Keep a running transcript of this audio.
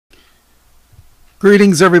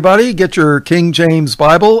Greetings, everybody. Get your King James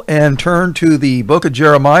Bible and turn to the book of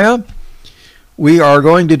Jeremiah. We are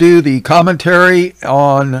going to do the commentary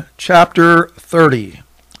on chapter 30.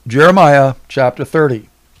 Jeremiah chapter 30.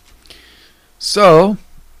 So,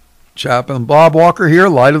 Chaplain Bob Walker here,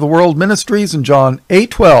 Light of the World Ministries, in John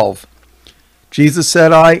 8:12. Jesus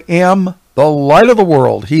said, I am the light of the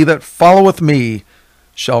world. He that followeth me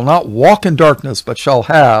shall not walk in darkness, but shall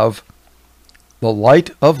have the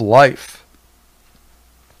light of life.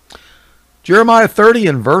 Jeremiah 30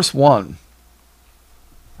 and verse 1.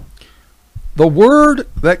 The word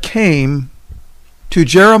that came to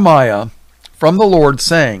Jeremiah from the Lord,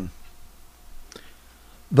 saying,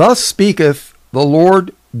 Thus speaketh the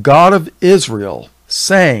Lord God of Israel,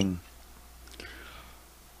 saying,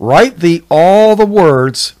 Write thee all the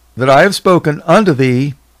words that I have spoken unto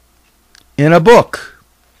thee in a book.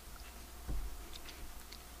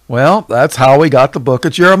 Well, that's how we got the book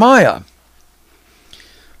of Jeremiah.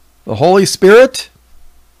 The Holy Spirit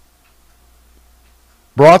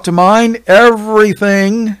brought to mind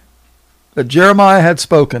everything that Jeremiah had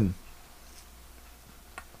spoken,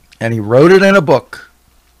 and he wrote it in a book.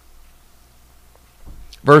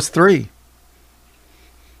 Verse 3.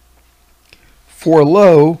 For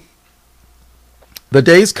lo, the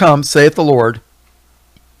days come, saith the Lord,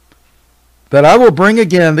 that I will bring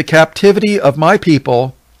again the captivity of my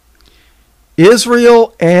people,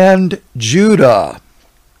 Israel and Judah.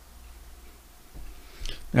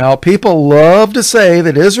 Now, people love to say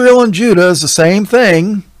that Israel and Judah is the same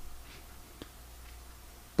thing,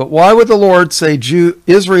 but why would the Lord say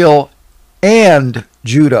Israel and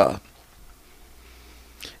Judah?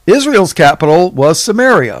 Israel's capital was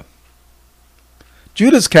Samaria.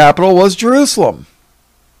 Judah's capital was Jerusalem.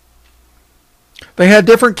 They had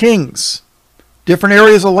different kings, different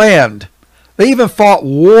areas of land. They even fought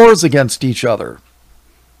wars against each other.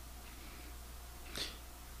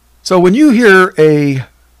 So when you hear a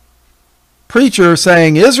preacher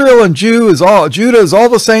saying Israel and Judah is all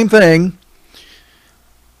the same thing,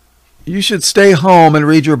 you should stay home and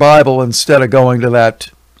read your Bible instead of going to that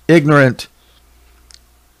ignorant,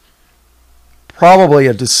 probably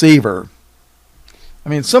a deceiver. I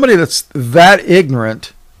mean, somebody that's that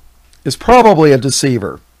ignorant is probably a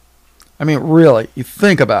deceiver. I mean, really, you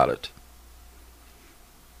think about it.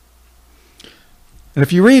 And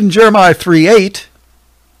if you read in Jeremiah 3:8,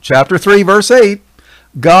 chapter 3, verse 8,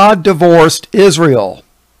 God divorced Israel,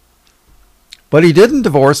 but he didn't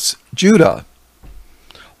divorce Judah.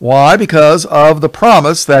 Why? Because of the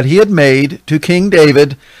promise that he had made to King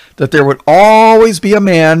David that there would always be a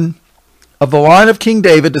man of the line of King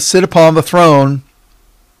David to sit upon the throne.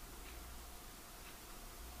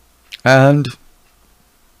 And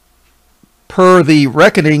per the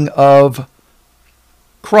reckoning of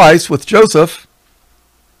Christ with Joseph,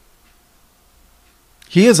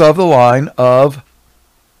 he is of the line of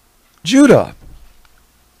Judah.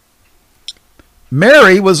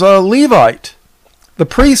 Mary was a Levite, the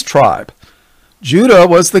priest tribe. Judah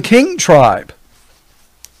was the king tribe.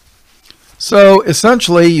 So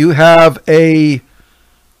essentially you have a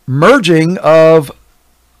merging of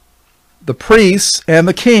the priests and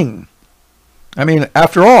the king. I mean,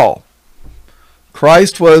 after all,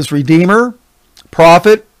 Christ was Redeemer,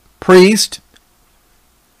 prophet, priest,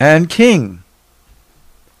 and king.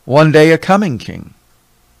 One day a coming king.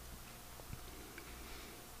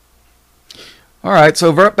 All right,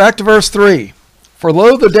 so back to verse 3. For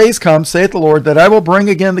lo, the days come, saith the Lord, that I will bring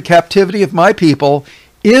again the captivity of my people,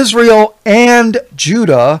 Israel and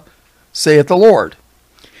Judah, saith the Lord.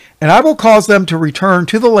 And I will cause them to return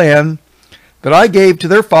to the land that I gave to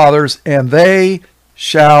their fathers, and they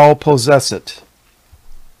shall possess it.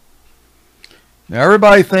 Now,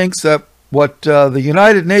 everybody thinks that what the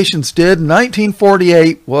United Nations did in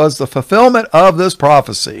 1948 was the fulfillment of this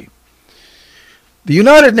prophecy. The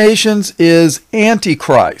United Nations is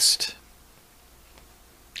Antichrist,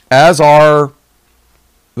 as are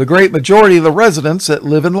the great majority of the residents that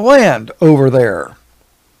live in the land over there.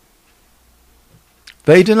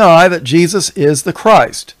 They deny that Jesus is the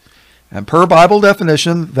Christ, and per Bible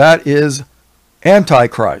definition, that is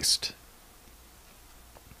Antichrist.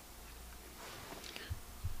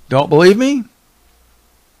 Don't believe me?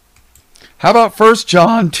 How about 1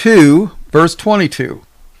 John 2, verse 22?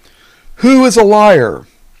 Who is a liar,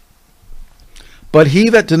 but he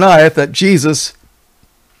that denieth that Jesus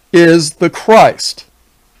is the Christ?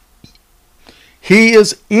 He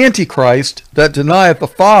is Antichrist that denieth the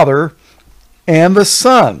Father and the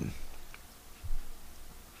Son.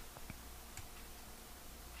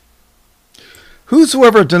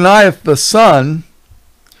 Whosoever denieth the Son,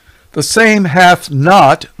 the same hath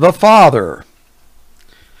not the Father.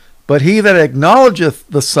 but he that acknowledgeth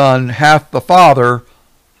the Son hath the Father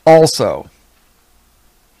also.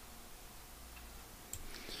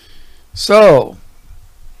 So,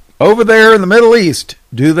 over there in the Middle East,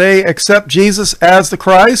 do they accept Jesus as the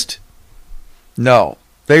Christ? No,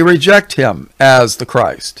 they reject him as the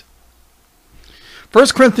Christ. 1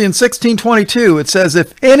 Corinthians 16:22, it says,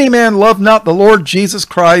 if any man love not the Lord Jesus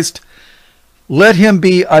Christ, let him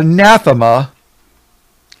be anathema,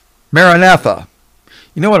 Maranatha.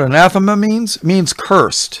 You know what anathema means? It means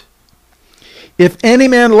cursed. If any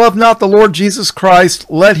man love not the Lord Jesus Christ,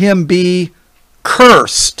 let him be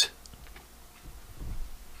cursed.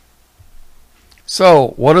 So,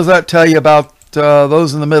 what does that tell you about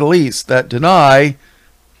those in the Middle East that deny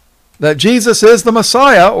that Jesus is the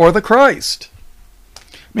Messiah or the Christ?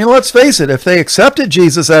 I mean, let's face it, if they accepted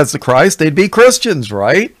Jesus as the Christ, they'd be Christians,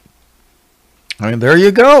 right? I mean, there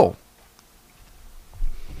you go.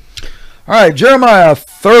 All right, Jeremiah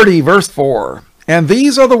 30, verse 4. And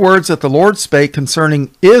these are the words that the Lord spake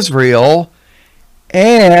concerning Israel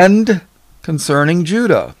and concerning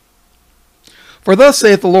Judah. For thus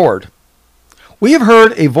saith the Lord, we have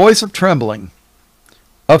heard a voice of trembling,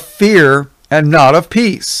 of fear, and not of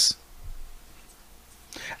peace.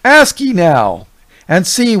 Ask ye now, and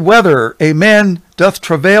see whether a man doth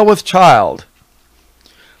travail with child.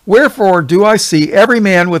 Wherefore do I see every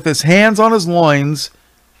man with his hands on his loins,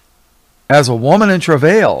 as a woman in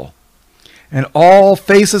travail, and all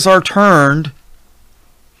faces are turned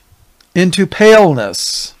into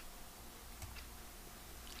paleness.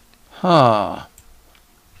 Just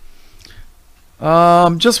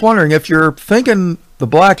wondering if you're thinking the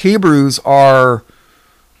black Hebrews are,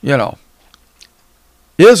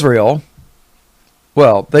 Israel.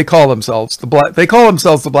 Well, they call themselves the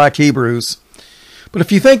black Hebrews. But if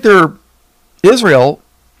you think they're Israel,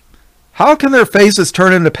 how can their faces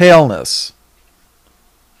turn into paleness?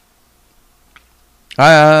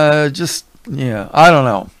 I don't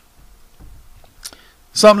know.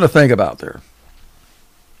 Something to think about there.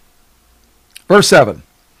 Verse 7.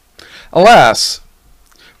 Alas,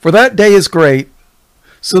 for that day is great,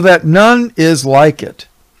 so that none is like it.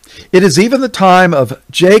 It is even the time of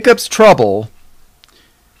Jacob's trouble,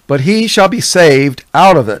 but he shall be saved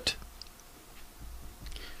out of it.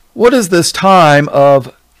 What is this time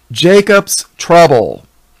of Jacob's trouble?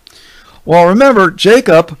 Well, remember,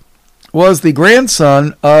 Jacob was the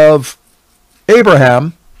grandson of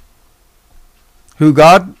Abraham, who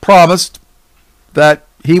God promised that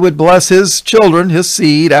he would bless his children, his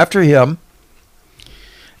seed, after him.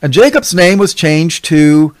 And Jacob's name was changed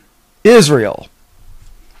to Israel.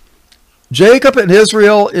 Jacob and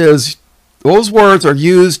Israel those words are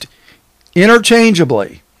used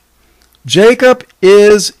interchangeably. Jacob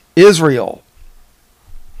is Israel.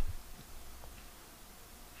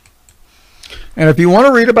 And if you want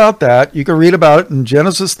to read about that, you can read about it in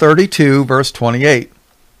Genesis 32, verse 28.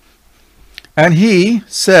 And he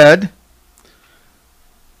said,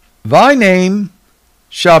 thy name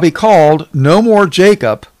shall be called no more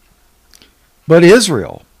Jacob, but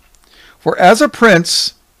Israel. For as a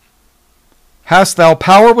prince hast thou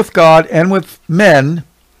power with God and with men,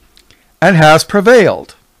 and hast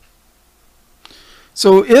prevailed.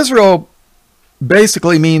 So Israel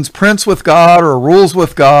basically means prince with God or rules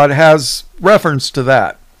with God, has reference to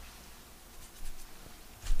that.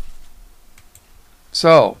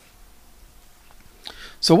 So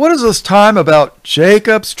what is this time about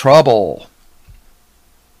Jacob's trouble?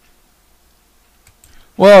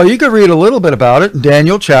 Well, you could read a little bit about it in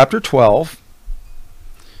Daniel chapter 12.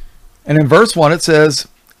 And in verse 1 it says,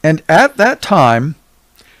 and at that time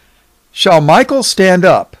shall Michael stand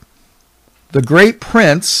up, the great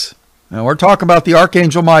prince. Now we're talking about the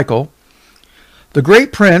archangel Michael, the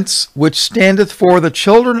great prince which standeth for the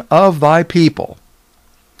children of thy people.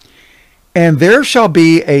 And there shall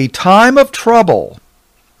be a time of trouble,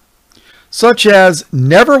 such as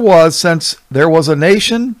never was since there was a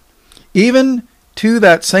nation, even to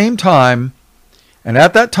that same time. And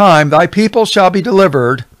at that time thy people shall be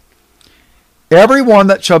delivered, every one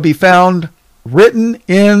that shall be found written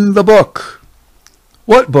in the book.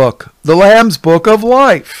 What book? The Lamb's book of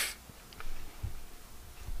life.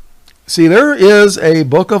 See, there is a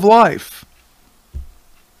book of life.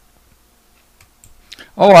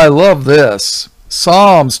 Oh, I love this.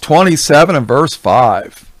 Psalms 27 and verse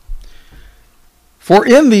 5. For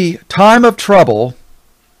in the time of trouble,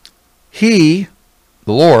 he,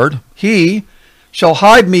 the Lord, he shall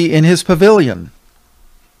hide me in his pavilion.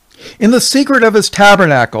 In the secret of his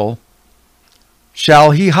tabernacle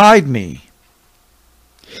shall he hide me.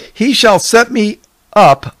 He shall set me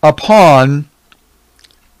up upon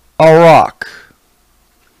a rock.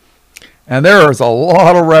 And there is a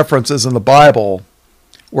lot of references in the Bible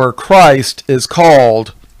where Christ is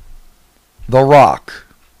called the rock.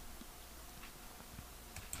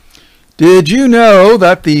 Did you know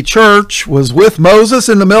that the church was with Moses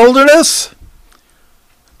in the wilderness?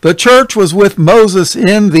 The church was with Moses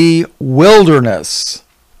in the wilderness.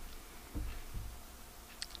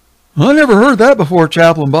 I never heard that before,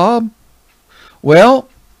 Chaplain Bob. Well,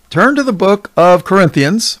 turn to the book of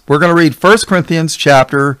Corinthians. We're going to read 1 Corinthians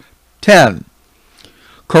chapter 10.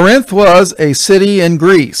 Corinth was a city in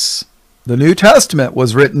Greece. The New Testament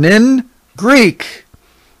was written in Greek,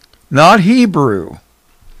 not Hebrew.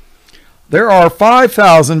 There are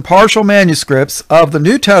 5,000 partial manuscripts of the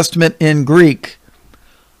New Testament in Greek.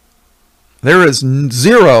 There is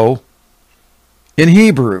 0 in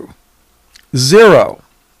Hebrew. 0.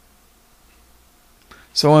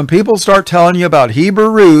 So when people start telling you about Hebrew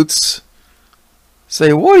roots,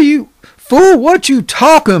 say, what are you, fool, what you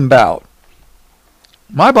talking about?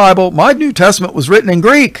 My Bible, my New Testament was written in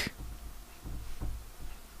Greek.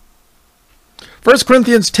 1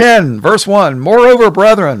 Corinthians 10, verse 1, Moreover,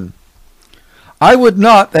 brethren, I would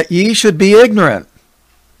not that ye should be ignorant.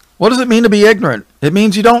 What does it mean to be ignorant? It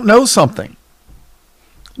means you don't know something.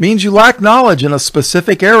 It means you lack knowledge in a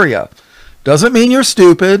specific area. Doesn't mean you're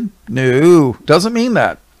stupid. No, doesn't mean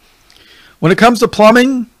that. When it comes to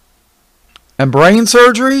plumbing and brain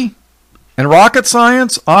surgery and rocket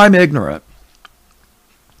science, I'm ignorant.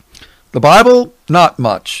 The Bible, not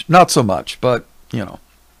much, not so much, but, you know.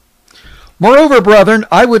 Moreover, brethren,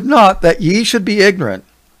 I would not that ye should be ignorant,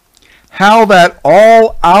 how that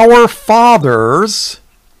all our fathers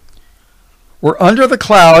were under the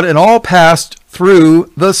cloud and all passed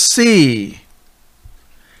through the sea,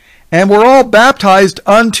 and were all baptized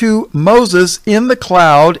unto Moses in the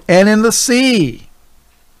cloud and in the sea.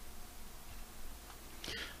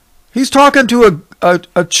 He's talking to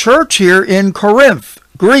a church here in Corinth,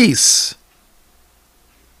 Greece.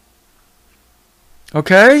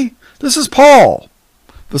 Okay? This is Paul,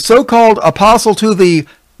 the so-called apostle to the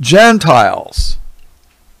Gentiles.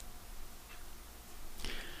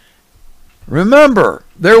 Remember,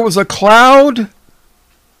 there was a cloud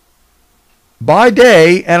by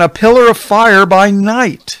day and a pillar of fire by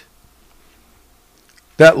night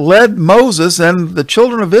that led Moses and the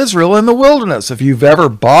children of Israel in the wilderness. If you've ever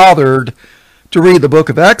bothered to read the book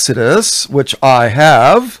of Exodus, which I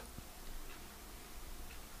have,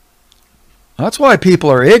 that's why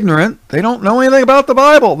people are ignorant. They don't know anything about the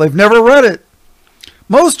Bible. They've never read it.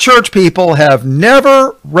 Most church people have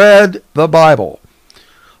never read the Bible.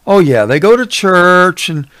 Oh yeah, they go to church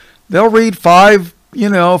and they'll read 5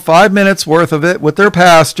 minutes worth of it with their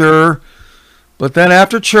pastor. But then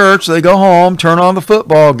after church, they go home, turn on the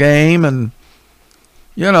football game, and,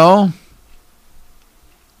 never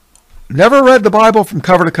read the Bible from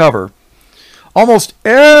cover to cover. Almost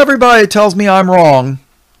everybody tells me I'm wrong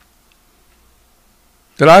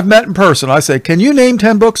that I've met in person. I say, can you name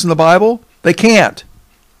 10 books in the Bible? They can't.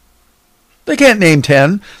 They can't name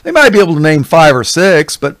 10. They might be able to name 5 or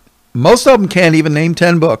 6, but most of them can't even name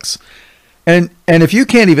 10 books. And if you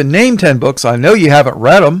can't even name 10 books, I know you haven't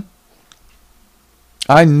read them.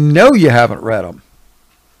 I know you haven't read them.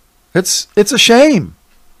 It's a shame.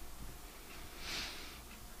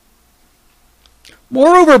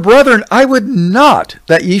 Moreover, brethren, I would not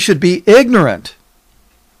that ye should be ignorant,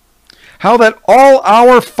 how that all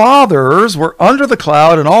our fathers were under the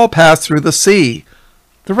cloud and all passed through the sea.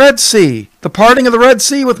 The Red Sea, the parting of the Red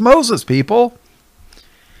Sea with Moses, people.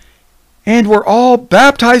 And were all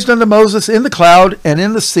baptized unto Moses in the cloud and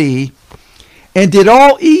in the sea, and did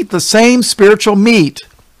all eat the same spiritual meat,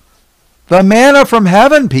 the manna from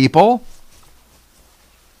heaven, people,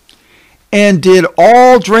 and did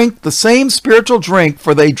all drink the same spiritual drink,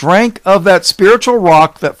 for they drank of that spiritual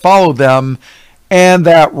rock that followed them, and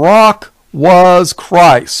that rock was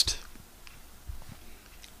Christ.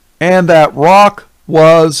 And that rock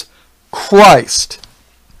was Christ.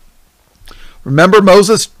 Remember,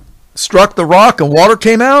 Moses struck the rock and water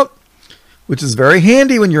came out, which is very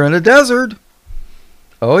handy when you're in a desert.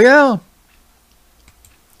 Oh yeah.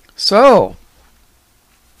 So,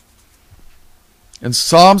 in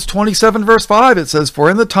Psalms 27 verse 5 it says, For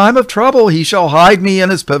in the time of trouble he shall hide me in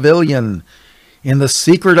his pavilion. In the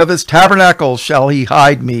secret of his tabernacle shall he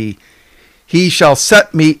hide me. He shall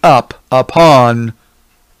set me up upon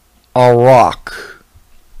a rock.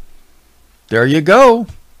 There you go.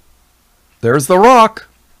 There's the rock.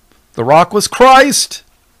 The rock was Christ.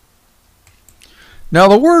 Now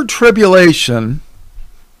the word tribulation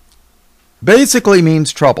basically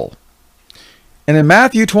means trouble. And in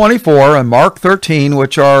Matthew 24 and Mark 13,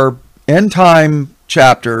 which are end time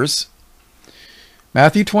chapters,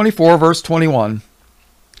 Matthew 24, verse 21.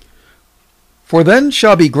 For then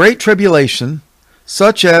shall be great tribulation,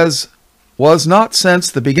 such as was not since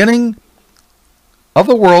the beginning of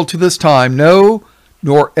the world to this time, no,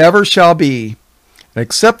 nor ever shall be. And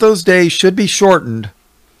except those days should be shortened,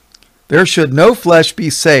 there should no flesh be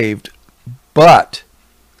saved. But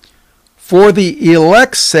for the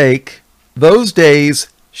elect's sake, those days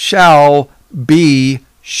shall be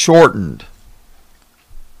shortened.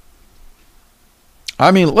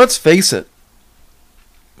 I mean, let's face it.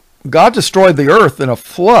 God destroyed the earth in a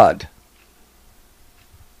flood.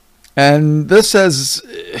 And this says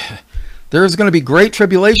there is going to be great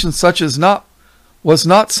tribulation, such as was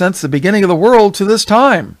not since the beginning of the world to this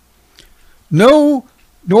time. No,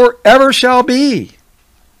 nor ever shall be.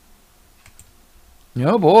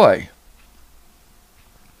 Oh boy.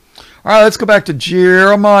 All right, let's go back to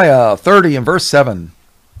Jeremiah 30 and verse 7.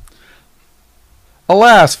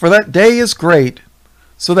 Alas, for that day is great,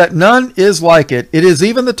 so that none is like it. It is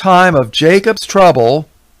even the time of Jacob's trouble,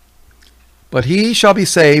 but he shall be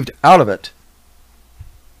saved out of it.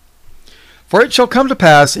 For it shall come to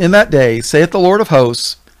pass in that day, saith the Lord of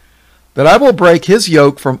hosts, that I will break his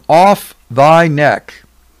yoke from off thy neck,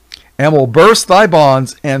 and will burst thy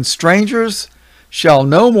bonds, and strangers shall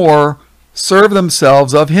no more serve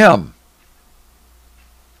themselves of him.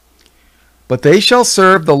 But they shall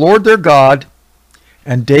serve the Lord their God,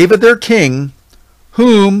 and David their king,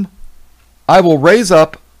 whom I will raise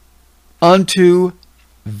up unto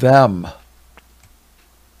them.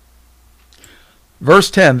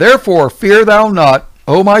 Verse 10, Therefore fear thou not,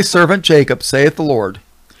 O my servant Jacob, saith the Lord,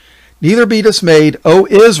 neither be dismayed, O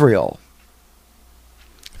Israel.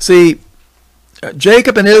 See,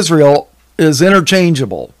 Jacob and Israel is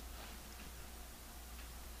interchangeable.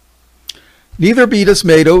 Neither be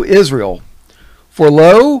dismayed, O Israel, for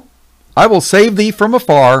lo, I will save thee from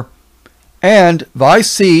afar, and thy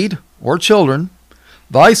seed, or children,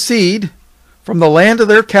 thy seed, from the land of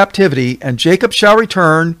their captivity, and Jacob shall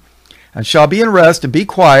return, and shall be in rest, and be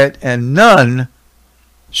quiet, and none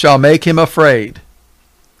shall make him afraid.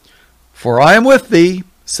 For I am with thee,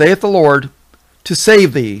 saith the Lord, to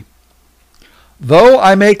save thee. Though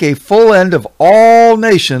I make a full end of all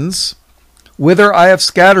nations, whither I have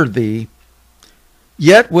scattered thee,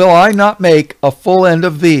 yet will I not make a full end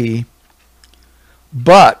of thee,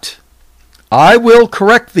 but I will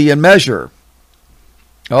correct thee in measure.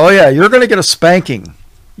 Oh yeah, you're going to get a spanking.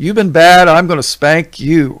 You've been bad, I'm going to spank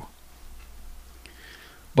you.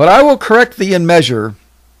 But I will correct thee in measure,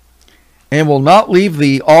 and will not leave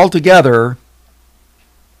thee altogether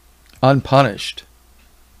unpunished.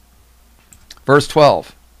 Verse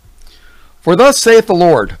 12. For thus saith the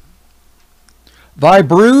Lord, Thy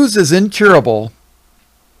bruise is incurable,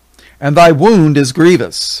 and thy wound is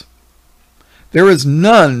grievous. There is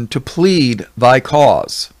none to plead thy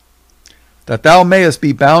cause, that thou mayest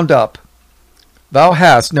be bound up. Thou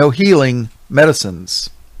hast no healing medicines.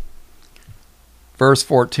 Verse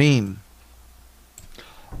 14.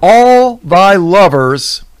 All thy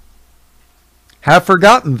lovers have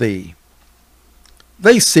forgotten thee.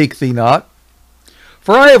 They seek thee not.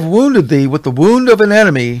 For I have wounded thee with the wound of an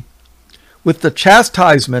enemy, with the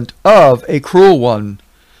chastisement of a cruel one,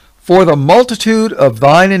 for the multitude of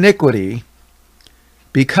thine iniquity,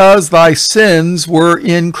 because thy sins were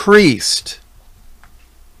increased.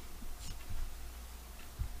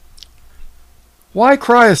 Why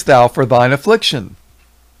criest thou for thine affliction?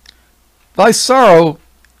 Thy sorrow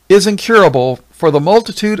is incurable for the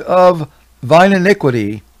multitude of thine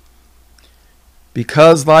iniquity,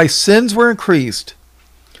 because thy sins were increased.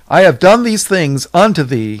 I have done these things unto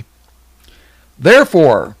thee.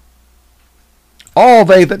 Therefore, all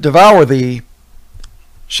they that devour thee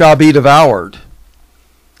shall be devoured,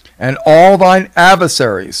 and all thine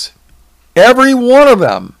adversaries, every one of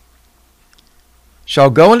them, shall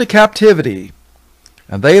go into captivity,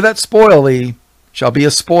 and they that spoil thee shall be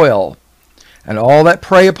a spoil, and all that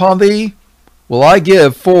prey upon thee will I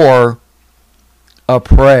give for a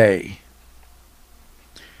prey.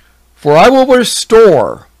 For I will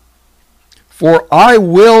restore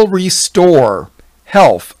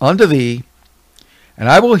health unto thee, and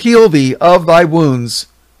I will heal thee of thy wounds,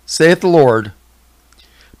 saith the Lord,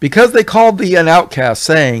 because they called thee an outcast,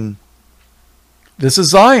 saying, This is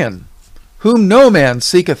Zion, whom no man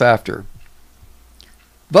seeketh after.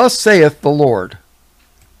 Thus saith the Lord,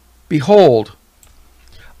 Behold,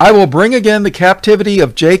 I will bring again the captivity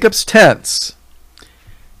of Jacob's tents,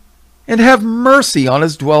 and have mercy on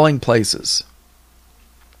his dwelling places.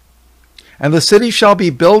 And the city shall be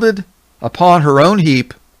builded upon her own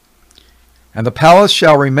heap, and the palace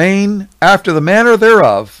shall remain after the manner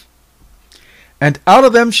thereof, and out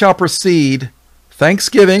of them shall proceed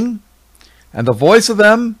thanksgiving, and the voice of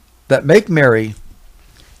them that make merry.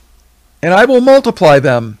 And I will multiply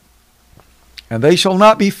them, and they shall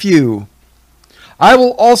not be few. I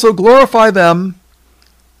will also glorify them,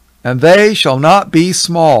 and they shall not be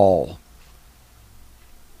small.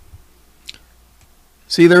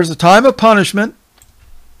 See, there's a time of punishment,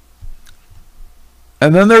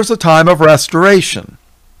 and then there's a time of restoration.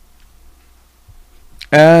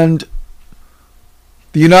 And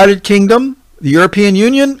the United Kingdom, the European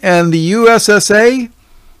Union, and the USSA,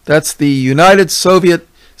 that's the United Soviet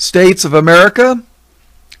States of America,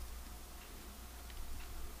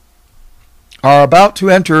 are about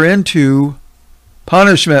to enter into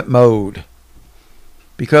punishment mode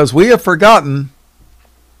because we have forgotten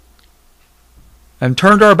and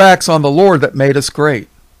turned our backs on the Lord that made us great.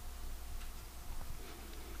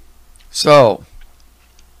 So,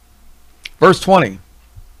 verse 20.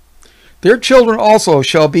 Their children also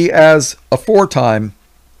shall be as aforetime,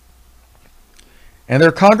 and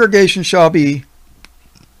their congregation shall be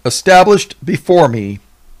established before me,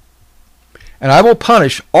 and I will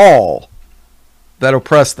punish all that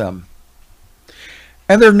oppress them.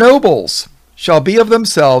 And their nobles shall be of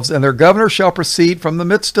themselves, and their governor shall proceed from the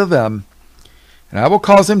midst of them. And I will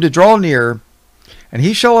cause him to draw near, and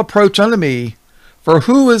he shall approach unto me. For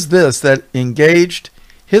who is this that engaged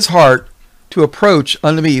his heart to approach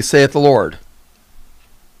unto me, saith the Lord?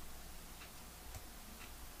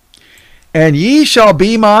 And ye shall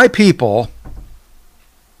be my people,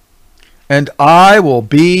 and I will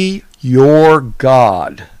be your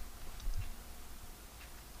God.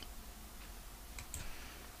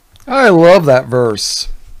 I love that verse.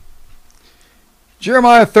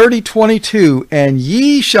 Jeremiah 30:22, and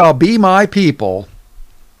ye shall be my people,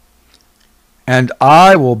 and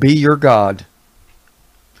I will be your God.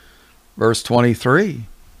 Verse 23,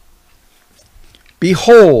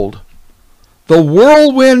 behold, the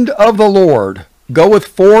whirlwind of the Lord goeth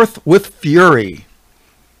forth with fury,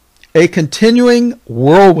 a continuing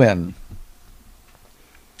whirlwind.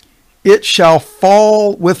 It shall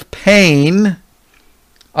fall with pain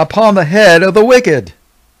upon the head of the wicked.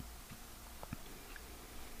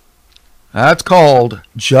 That's called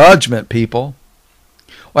judgment, people.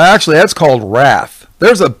 Well, actually, that's called wrath.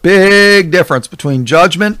 There's a big difference between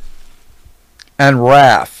judgment and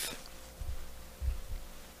wrath.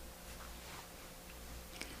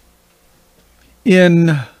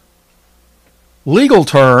 In legal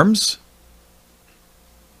terms,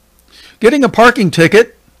 getting a parking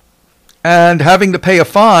ticket and having to pay a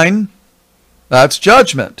fine, that's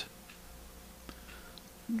judgment.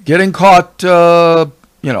 Getting caught,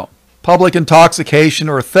 public intoxication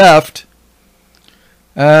or theft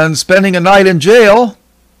and spending a night in jail,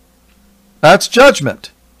 that's judgment.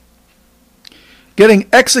 Getting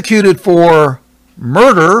executed for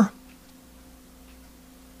murder,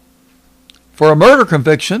 for a murder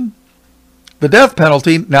conviction, the death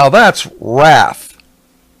penalty, now that's wrath.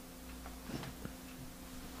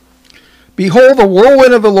 Behold, the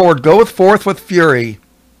whirlwind of the Lord goeth forth with fury,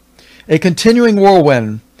 a continuing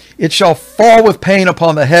whirlwind. It shall fall with pain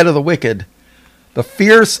upon the head of the wicked. The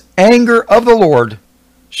fierce anger of the Lord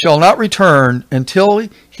shall not return until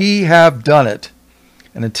he have done it,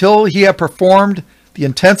 and until he have performed the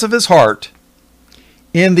intents of his heart.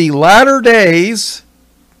 In the latter days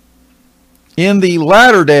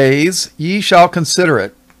ye shall consider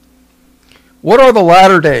it. What are the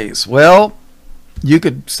latter days? Well, you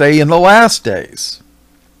could say in the last days.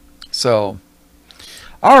 So,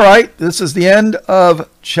 all right, this is the end of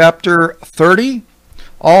chapter 30.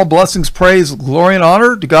 All blessings, praise, glory, and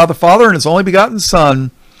honor to God the Father and his only begotten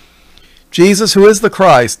Son, Jesus, who is the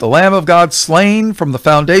Christ, the Lamb of God, slain from the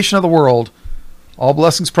foundation of the world. All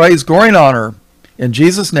blessings, praise, glory, and honor in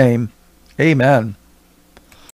Jesus' name. Amen.